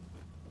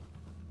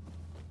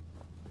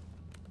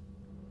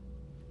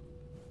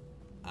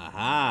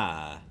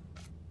 Aha!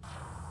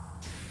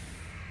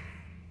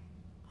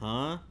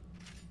 Huh?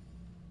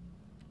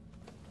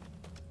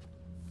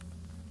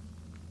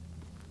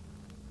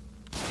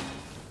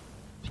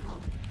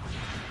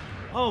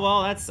 Oh,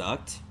 well, that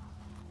sucked.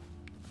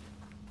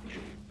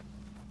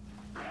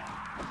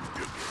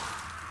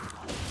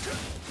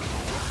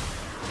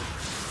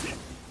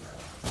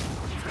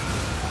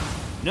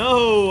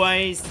 No,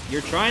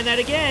 you're trying that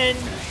again.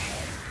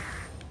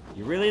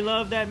 You really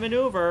love that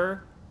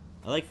maneuver.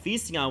 I like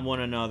feasting on one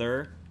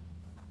another.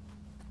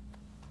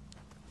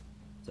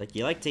 It's like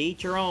you like to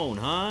eat your own,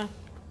 huh?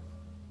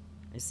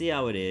 I see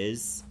how it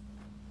is.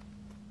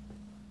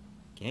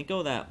 Can't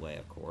go that way,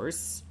 of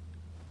course.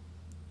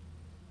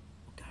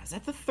 Oh God, is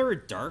that the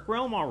third Dark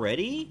Realm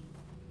already?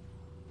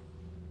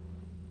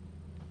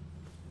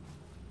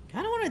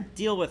 Kinda wanna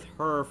deal with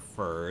her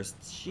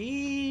first.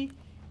 She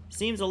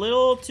seems a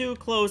little too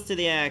close to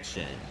the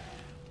action.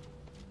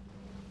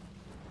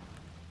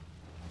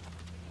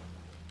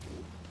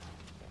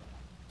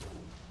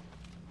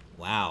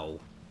 Wow.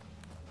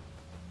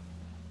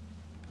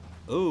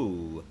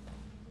 Ooh.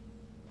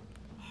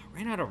 I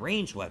ran out of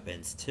ranged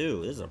weapons,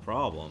 too. This is a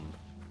problem.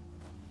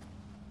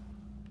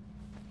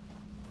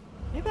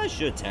 Maybe I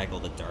should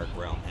tackle the Dark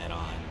Realm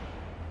head-on.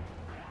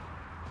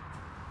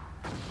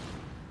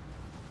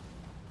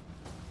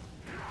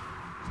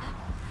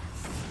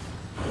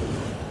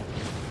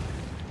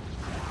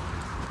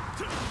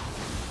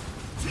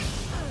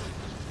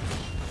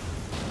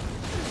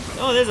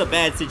 Oh, this is a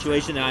bad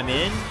situation that I'm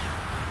in.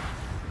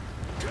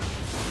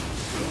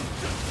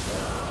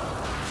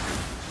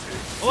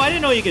 Oh, I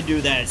didn't know you could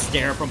do that,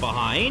 stare from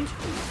behind.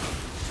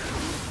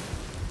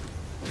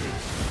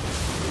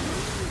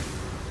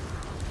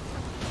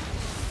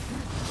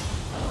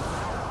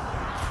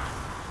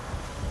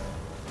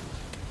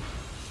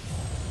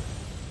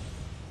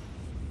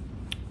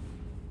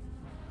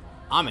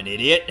 I'm an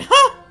idiot.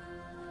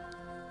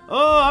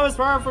 Oh, I was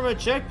far from a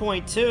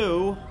checkpoint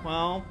too.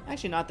 Well,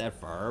 actually not that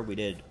far. We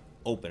did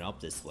open up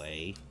this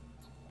way.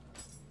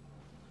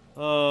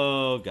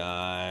 Oh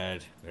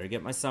God, better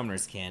get my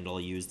summoner's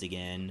candle used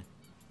again.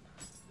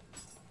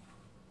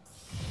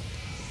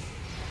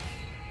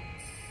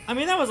 I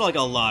mean, that was like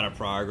a lot of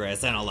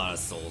progress and a lot of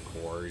soul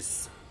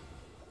cores.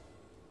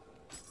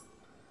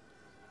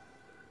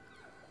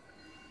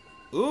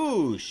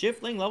 Ooh,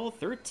 Shiftling level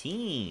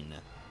 13.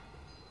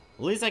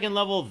 At least I can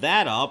level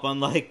that up,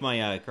 unlike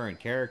my current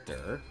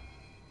character.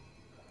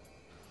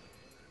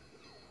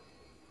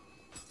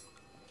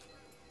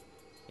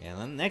 Yeah,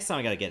 then next time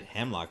I gotta get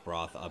Hemlock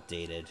Broth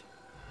updated.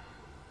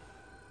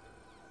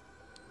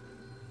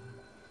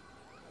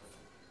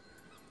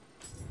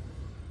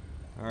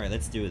 Alright,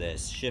 let's do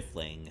this.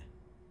 Shiftling.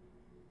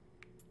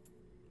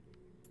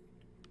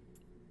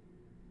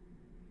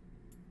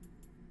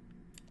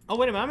 Oh,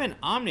 wait a minute,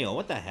 I'm in Omnio.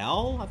 What the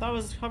hell? I thought I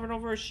was hovering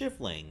over a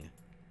Shiftling.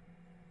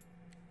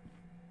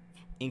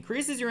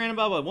 Increases your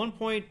antibody by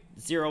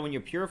 1.0 when you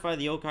purify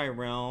the yokai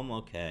realm.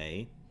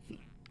 Okay.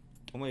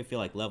 I might feel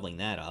like leveling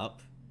that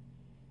up.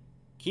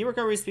 Key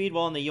recovery speed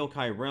while in the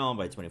yokai realm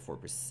by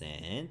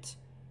 24%.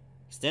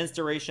 Extends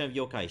duration of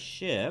yokai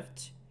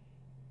shift.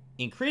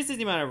 Increases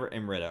the amount of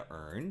Emrita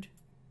earned.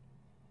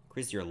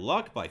 Increases your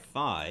luck by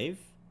 5.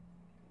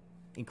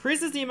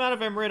 Increases the amount of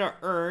Emrita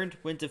earned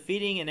when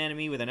defeating an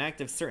enemy with an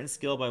active certain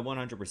skill by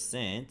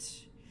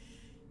 100%.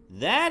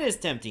 That is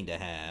tempting to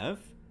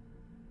have.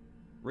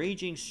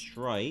 Raging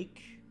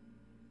Strike.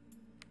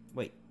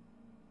 Wait.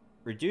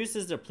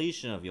 Reduces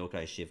depletion of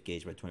yokai shift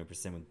gauge by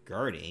 20% when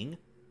guarding.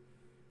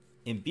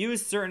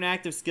 Imbues certain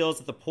active skills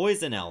with the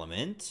poison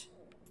element.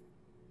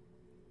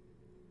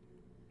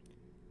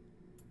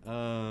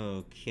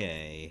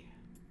 Okay.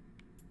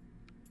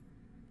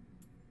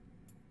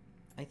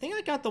 I think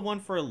I got the one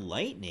for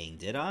lightning,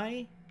 did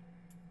I?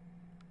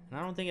 And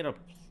I don't think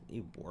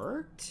it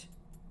worked?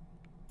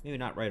 Maybe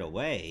not right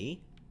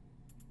away.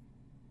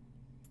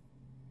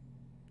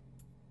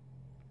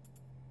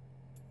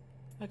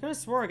 I could have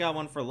swore I got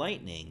one for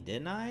lightning,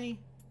 didn't I?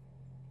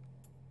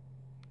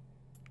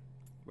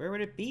 Where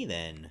would it be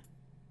then?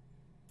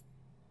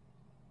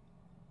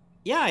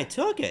 Yeah, I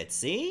took it,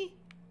 see?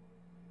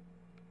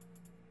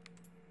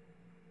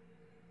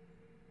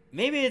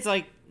 Maybe it's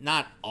like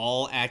not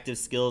all active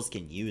skills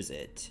can use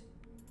it.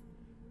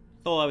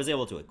 Though I was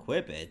able to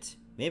equip it.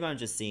 Maybe I'm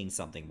just seeing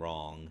something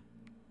wrong.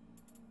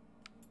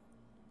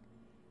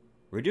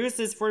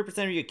 Reduces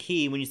 40% of your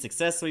ki when you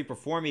successfully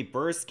perform a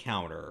burst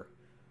counter.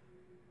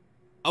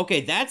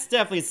 Okay, that's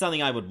definitely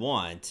something I would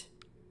want.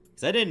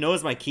 Because I didn't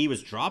notice my ki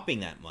was dropping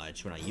that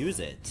much when I use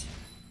it.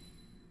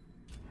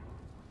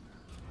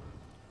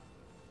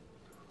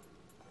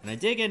 And I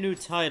did get new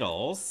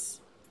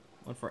titles.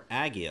 One for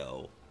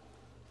Agio.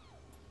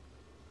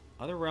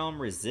 Other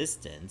realm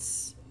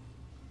resistance.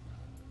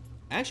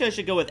 Actually, I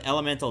should go with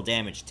elemental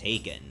damage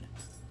taken.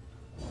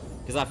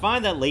 Because I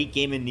find that late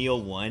game in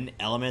Nioh 1,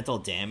 elemental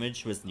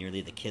damage was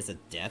nearly the kiss of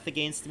death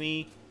against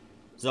me.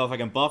 So if I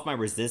can buff my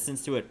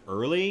resistance to it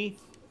early,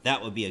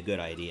 that would be a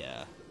good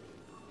idea.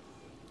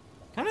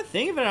 Kind of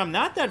think of it, I'm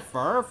not that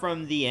far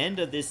from the end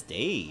of this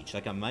stage.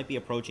 Like, I might be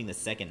approaching the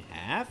second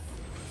half.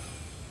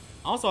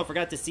 Also, I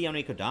forgot to see how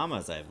many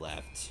Kodamas I have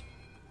left.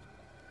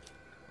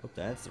 Hope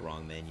that's the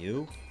wrong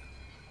menu.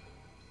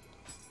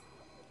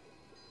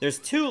 There's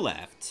 2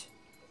 left.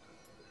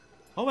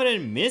 Hope I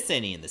didn't miss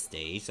any in the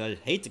stage, so I'd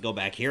hate to go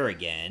back here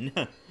again.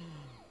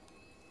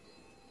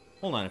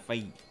 Hold on, if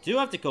I do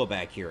have to go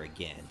back here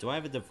again, do I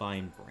have a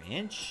Divine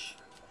Branch?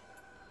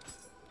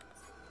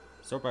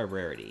 Sort by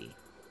rarity.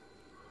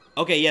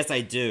 Okay, yes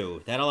I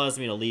do. That allows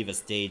me to leave a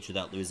stage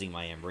without losing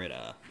my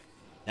Emrita.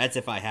 That's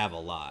if I have a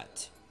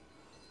lot.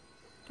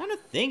 Kind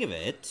of think of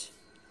it.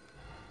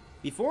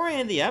 Before I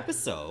end the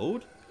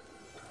episode,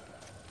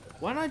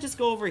 why don't I just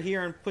go over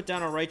here and put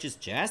down a Righteous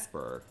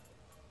Jasper?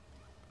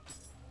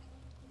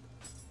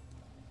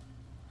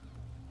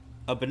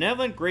 A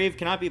benevolent grave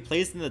cannot be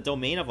placed in the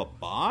domain of a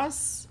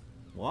boss?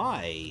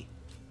 Why?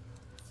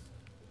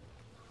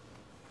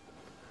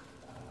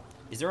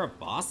 Is there a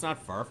boss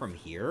not far from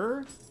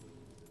here?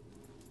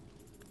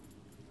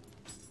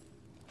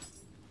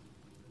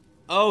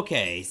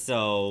 Okay,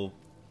 so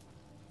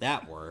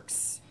that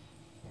works.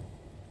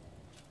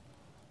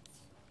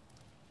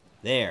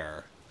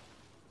 There.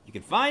 You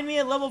can find me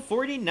at level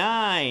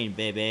 49,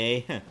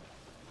 baby.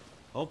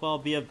 Hope I'll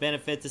be of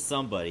benefit to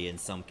somebody in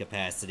some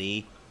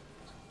capacity.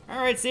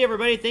 Alright, see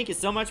everybody. Thank you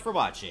so much for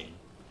watching.